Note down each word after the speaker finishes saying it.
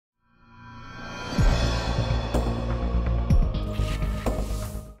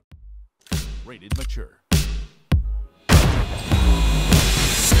rated mature.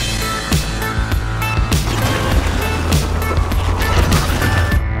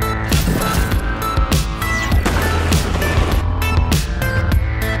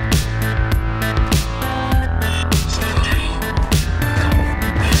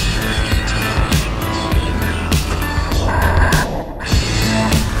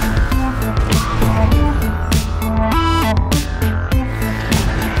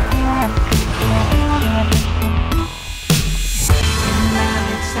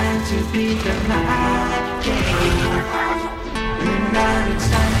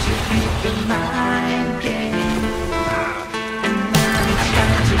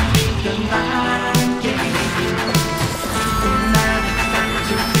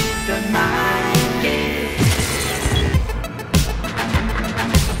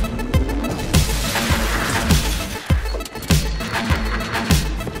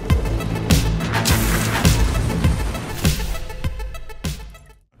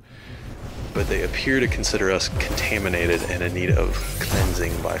 But they appear to consider us contaminated and in need of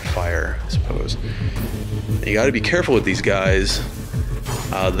cleansing by fire, I suppose. You got to be careful with these guys.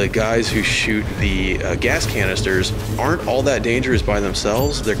 The guys who shoot the gas canisters aren't all that dangerous by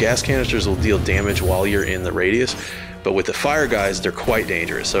themselves. Their gas canisters will deal damage while you're in the radius, but with the fire guys, they're quite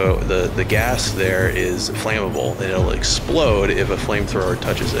dangerous. So the gas there is flammable, and it'll explode if a flamethrower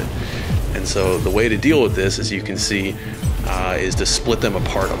touches it. And so the way to deal with this, as you can see, is to split them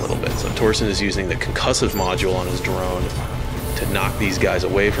apart a little bit. So Torsen is using the concussive module on his drone to knock these guys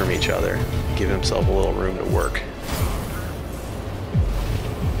away from each other, give himself a little room to work.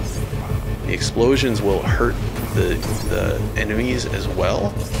 The explosions will hurt the enemies as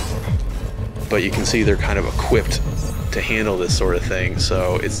well, but you can see they're kind of equipped to handle this sort of thing,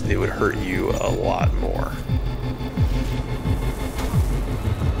 so it would hurt you a lot more.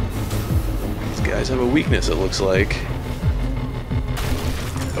 These guys have a weakness, it looks like.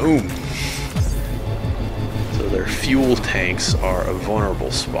 Boom. So their fuel tanks are a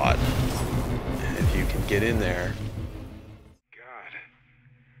vulnerable spot. And if you can get in there... God.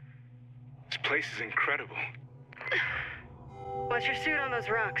 This place is incredible. What's your suit on those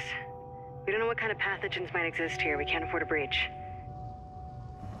rocks? We don't know what kind of pathogens might exist here. We can't afford a breach.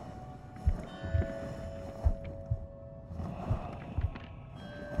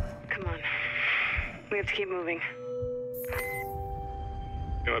 Come on. We have to keep moving.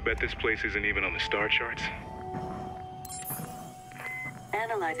 You know, I bet this place isn't even on the star charts.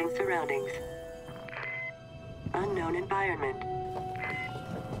 Analyzing surroundings. Unknown environment.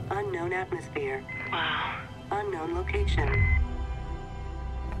 Unknown atmosphere. Wow. Unknown location.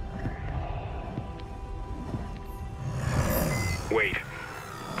 Wait.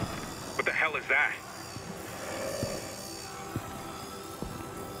 What the hell is that?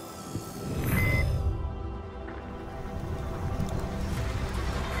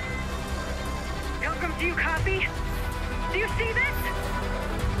 Pilgrim, do you copy? Do you see this?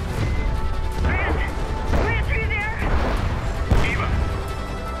 Grant, are you there? Eva!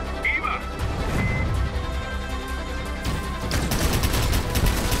 Eva!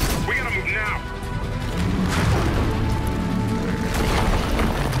 We gotta move now!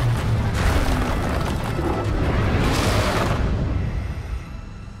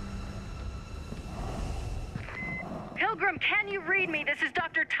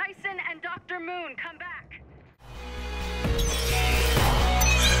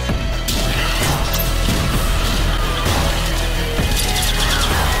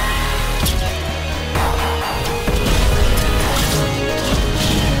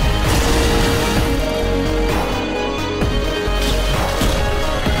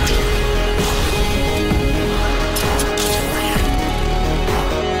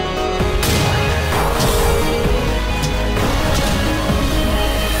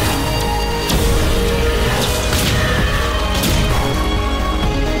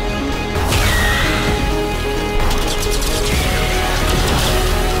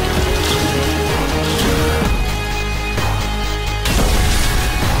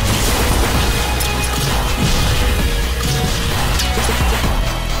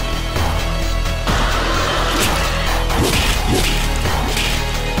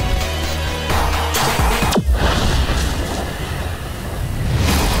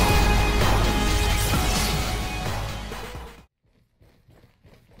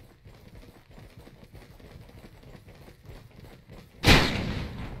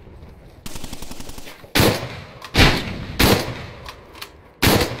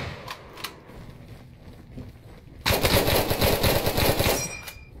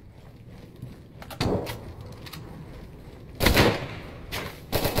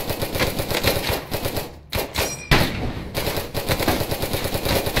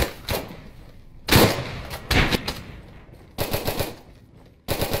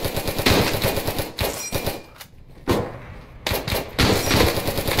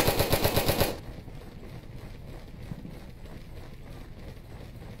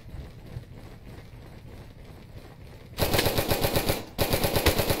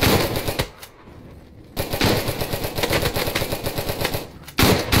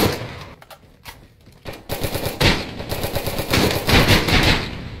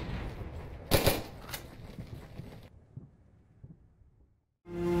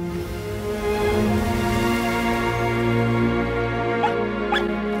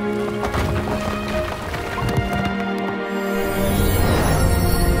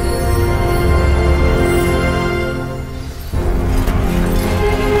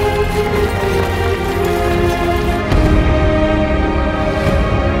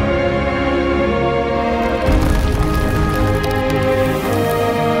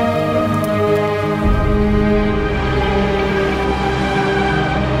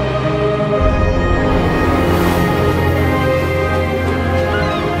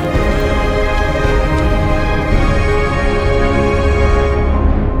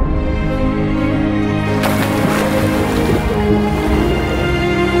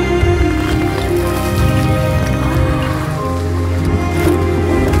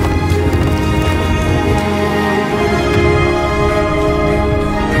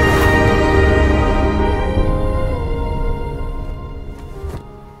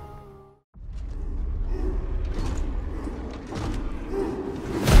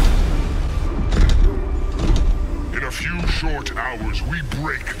 short hours, we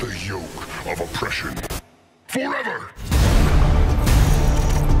break the yoke of oppression. Forever!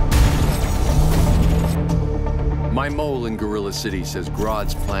 My mole in Gorilla City says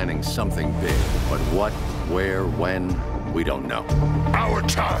Grodd's planning something big, but what, where, when, we don't know. Our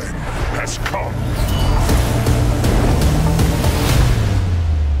time has come.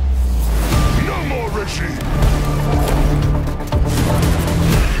 No more regime.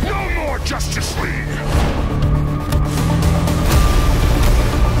 No more Justice League.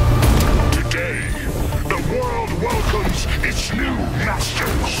 Today, the world welcomes its new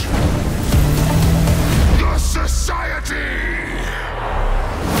masters. The Society!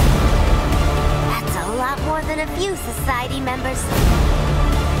 That's a lot more than a few Society members.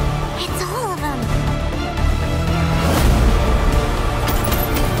 It's all of them.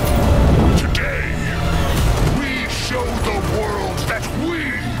 Today, we show the world that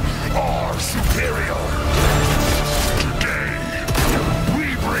we are superior. Today,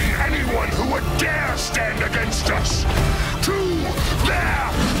 we bring anyone who would dare stand against us to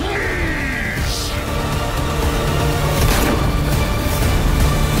their knees!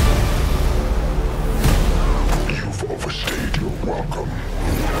 You've overstayed your welcome.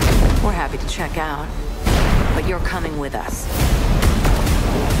 We're happy to check out, but you're coming with us.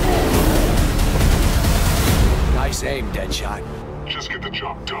 Nice aim, Deadshot. Just get the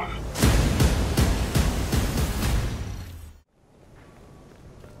job done.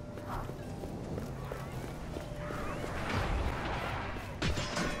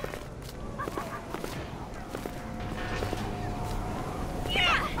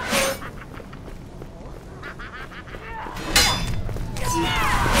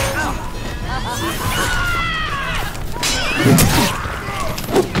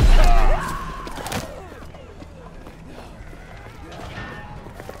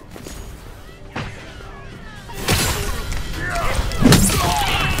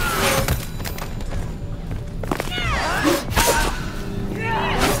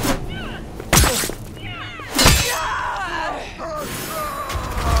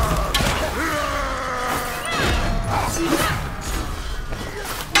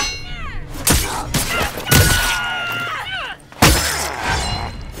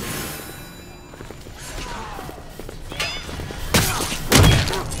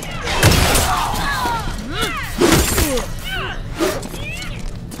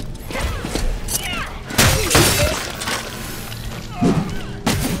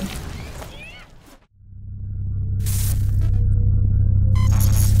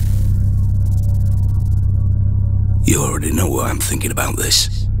 You already know what I'm thinking about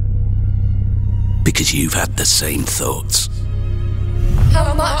this. Because you've had the same thoughts.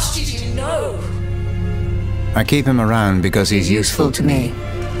 How much did you know? I keep him around because he's useful to me.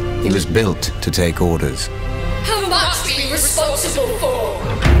 He was built to take orders. How much were you responsible for?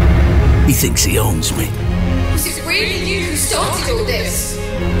 He thinks he owns me. Was it really you who started all this?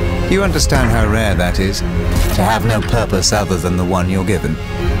 You understand how rare that is? To have no purpose other than the one you're given.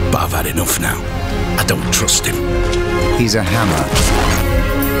 But I've had enough now. I don't trust him. He's a hammer.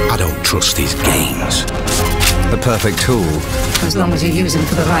 I don't trust his games. The perfect tool. As long as you use him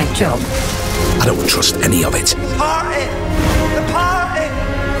for the right job. I don't trust any of it. Party! The party!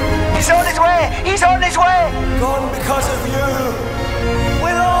 He's on his way! He's on his way! Gone because of you!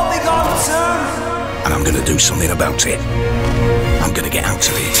 We'll all be gone soon! And I'm gonna do something about it. I'm gonna get out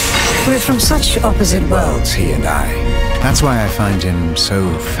of it. We're from such opposite worlds, he and I. That's why I find him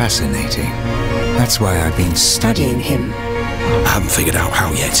so fascinating. That's why I've been studying him. I haven't figured out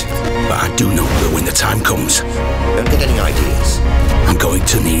how yet, but I do know that when the time comes... Don't get any ideas. I'm going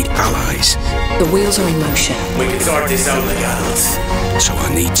to need allies. The wheels are in motion. We can sort this out, McAdams. So I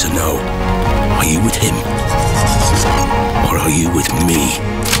need to know, are you with him? Or are you with me?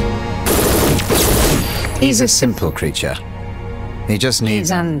 He's a simple creature. He just needs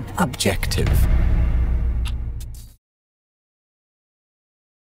an objective.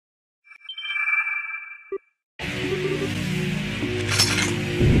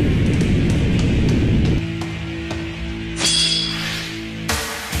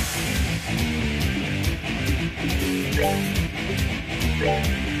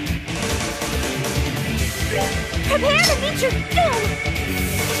 Prepare to meet your doom!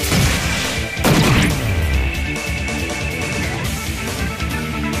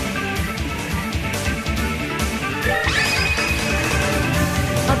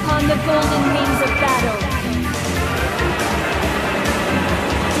 Upon the golden wings of battle,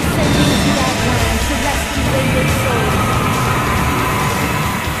 descending to that land to rescue wayward souls.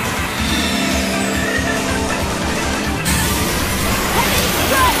 Heaven's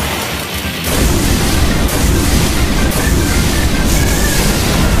strike!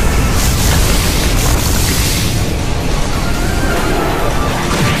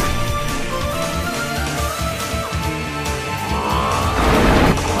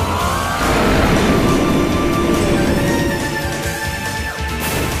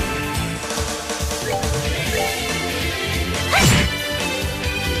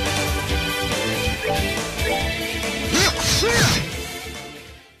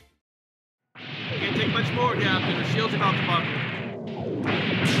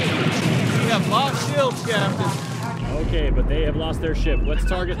 their ship. Let's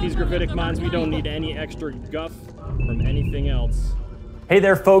target these graphitic mines. We don't need any extra guff from anything else. Hey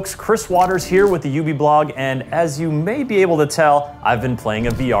there folks, Chris Waters here with the UB blog, and as you may be able to tell, I've been playing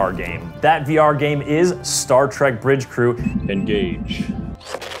a VR game. That VR game is Star Trek Bridge Crew. Engage.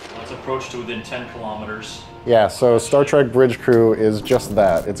 Let's approach to within 10 kilometers. Yeah, so Star Trek Bridge Crew is just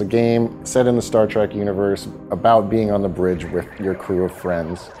that. It's a game set in the Star Trek universe about being on the bridge with your crew of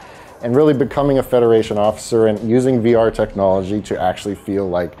friends and really becoming a Federation officer and using VR technology to actually feel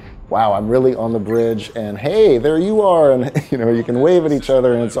like, wow, I'm really on the bridge, and hey, there you are, and you know, you can wave at each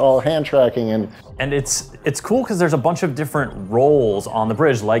other, and it's all hand tracking. And it's cool because there's a bunch of different roles on the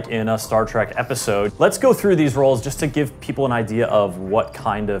bridge, like in a Star Trek episode. Let's go through these roles just to give people an idea of what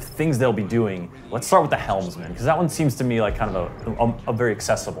kind of things they'll be doing. Let's start with the helmsman, because that one seems to me like kind of a very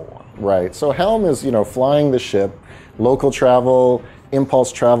accessible one. Right, so helm is, you know, flying the ship, local travel,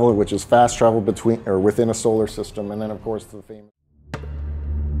 impulse travel, which is fast travel between or within a solar system, and then of course the famous.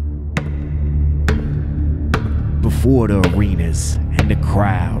 Before the arenas and the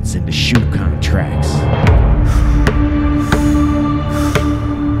crowds and the shoe contracts.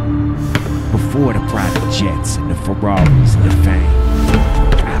 Before the private jets and the Ferraris and the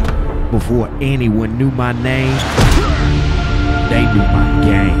fame. Before anyone knew my name, they knew my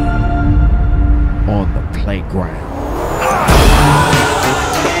game on the playground.